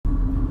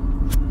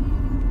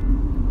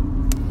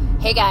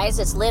Hey guys,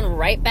 it's Lynn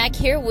right back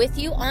here with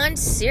you on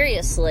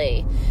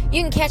Seriously.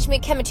 You can catch me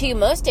coming to you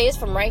most days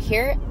from right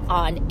here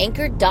on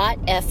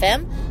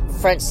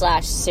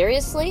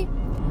anchor.fm/seriously.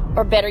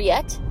 Or better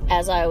yet,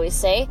 as I always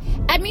say,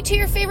 add me to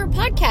your favorite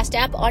podcast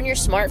app on your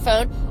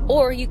smartphone,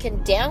 or you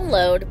can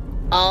download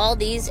all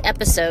these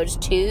episodes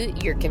to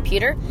your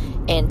computer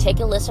and take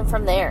a listen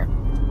from there.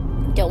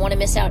 Don't want to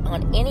miss out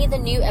on any of the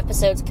new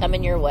episodes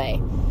coming your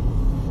way.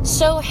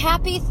 So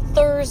happy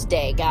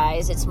Thursday,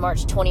 guys. It's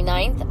March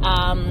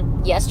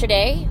 29th.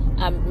 Yesterday,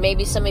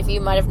 maybe some of you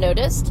might have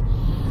noticed,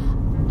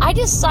 I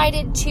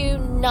decided to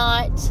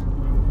not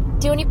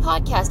do any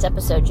podcast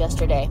episodes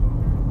yesterday.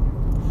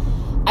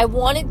 I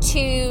wanted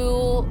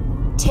to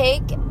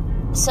take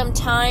some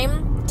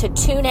time to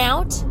tune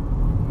out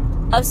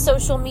of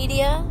social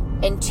media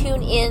and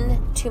tune in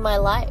to my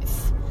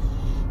life.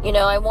 You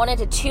know, I wanted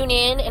to tune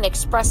in and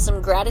express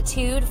some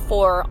gratitude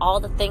for all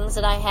the things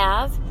that I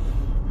have.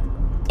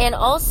 And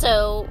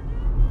also,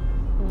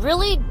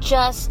 really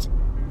just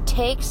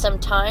take some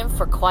time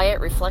for quiet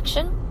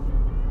reflection.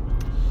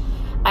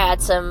 I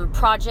had some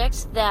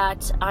projects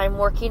that I'm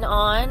working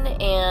on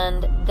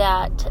and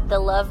that the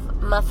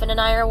Love Muffin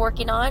and I are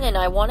working on, and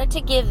I wanted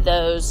to give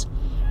those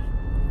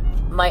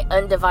my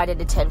undivided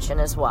attention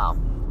as well.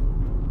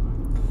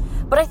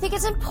 But I think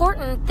it's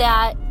important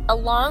that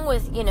along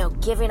with,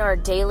 giving our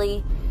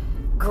daily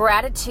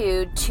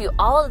gratitude to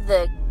all of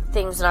the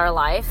things in our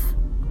life,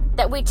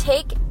 that we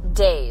take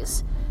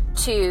days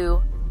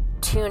to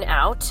tune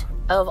out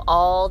of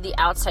all the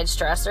outside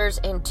stressors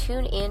and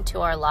tune into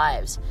our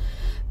lives.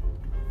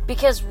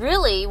 Because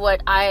really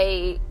what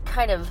I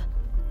kind of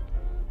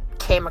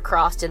came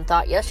across and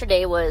thought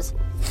yesterday was,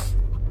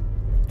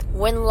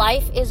 when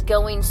life is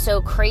going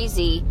so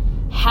crazy,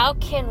 how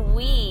can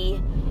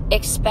we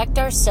expect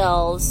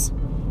ourselves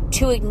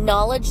to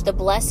acknowledge the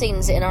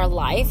blessings in our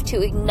life,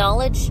 to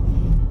acknowledge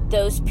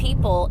those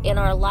people in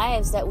our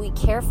lives that we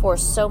care for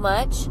so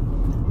much,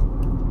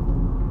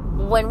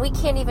 when we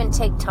can't even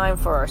take time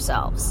for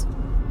ourselves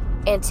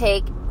and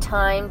take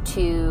time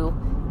to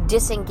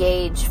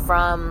disengage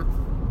from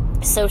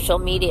social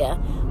media,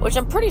 which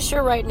I'm pretty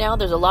sure right now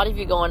there's a lot of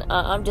you going,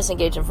 I'm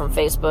disengaging from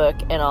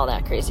Facebook and all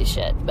that crazy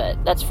shit,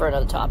 but that's for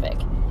another topic.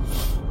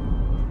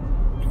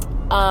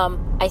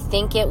 I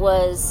think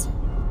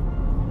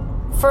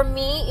for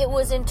me, it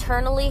was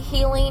internally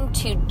healing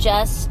to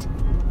just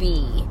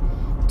be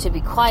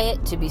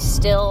quiet, to be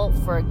still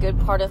for a good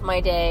part of my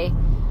day,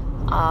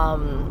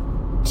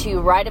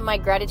 to write in my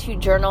gratitude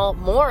journal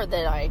more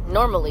than I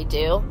normally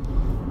do,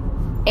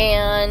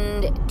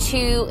 and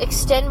to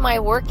extend my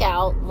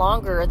workout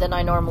longer than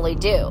I normally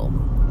do.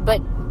 But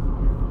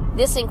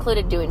this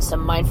included doing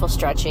some mindful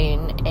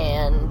stretching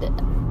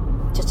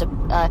and just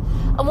a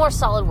more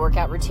solid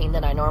workout routine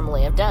than I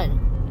normally have done.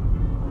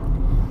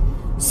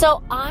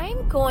 So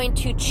I'm going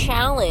to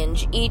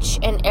challenge each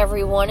and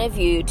every one of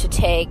you to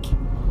take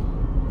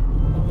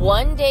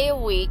one day a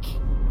week.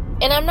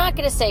 And I'm not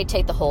going to say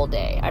take the whole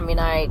day. I mean,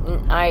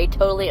 I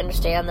totally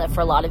understand that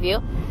for a lot of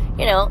you,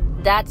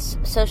 that's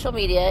social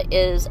media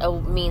is a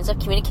means of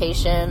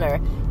communication, or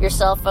your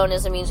cell phone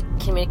is a means of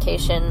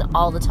communication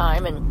all the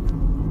time,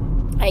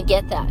 and I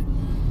get that.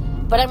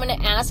 But I'm going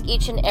to ask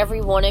each and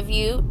every one of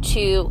you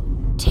to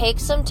take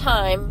some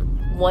time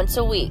once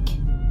a week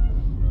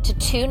to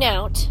tune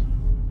out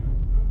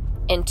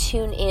and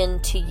tune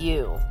in to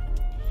you.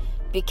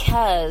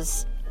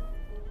 Because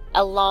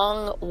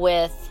along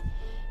with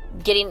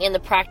getting in the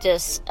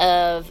practice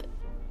of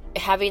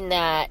having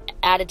that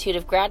attitude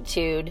of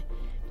gratitude,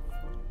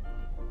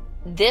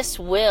 this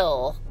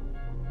will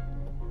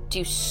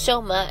do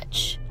so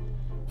much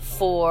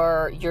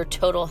for your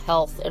total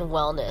health and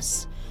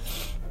wellness.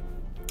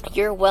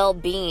 Your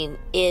well-being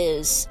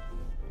is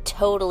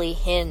totally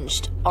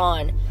hinged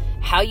on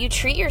how you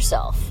treat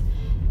yourself.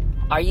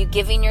 Are you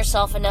giving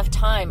yourself enough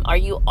time? Are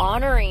you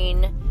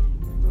honoring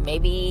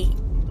maybe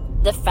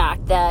the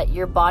fact that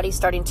your body's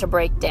starting to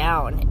break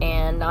down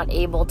and not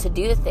able to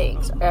do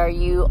things? Are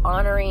you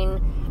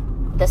honoring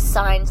the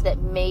signs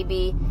that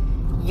maybe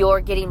you're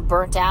getting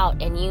burnt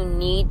out and you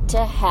need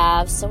to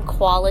have some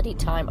quality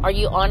time? Are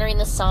you honoring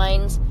the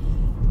signs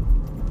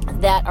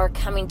that are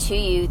coming to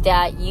you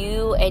that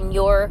you and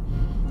your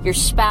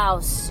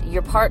spouse,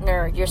 your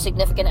partner, your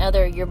significant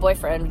other, your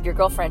boyfriend, your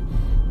girlfriend,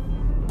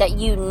 that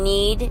you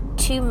need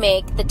to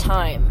make the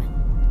time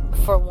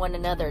for one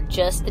another,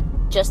 just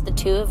the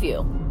two of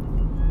you?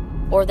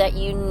 Or that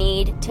you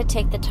need to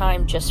take the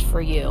time just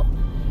for you?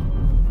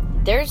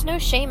 There's no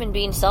shame in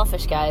being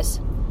selfish,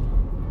 guys.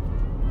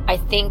 I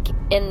think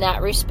in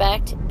that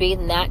respect,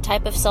 being that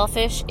type of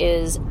selfish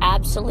is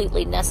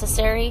absolutely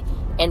necessary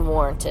and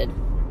warranted.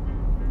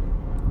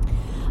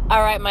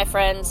 All right, my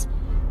friends,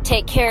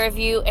 take care of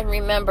you, and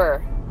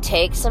remember,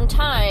 take some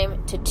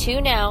time to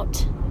tune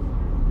out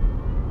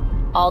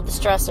all the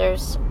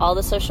stressors, all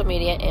the social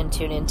media, and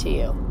tune into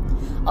you.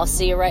 I'll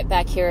see you right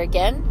back here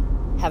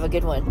again. Have a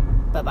good one.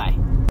 Bye-bye.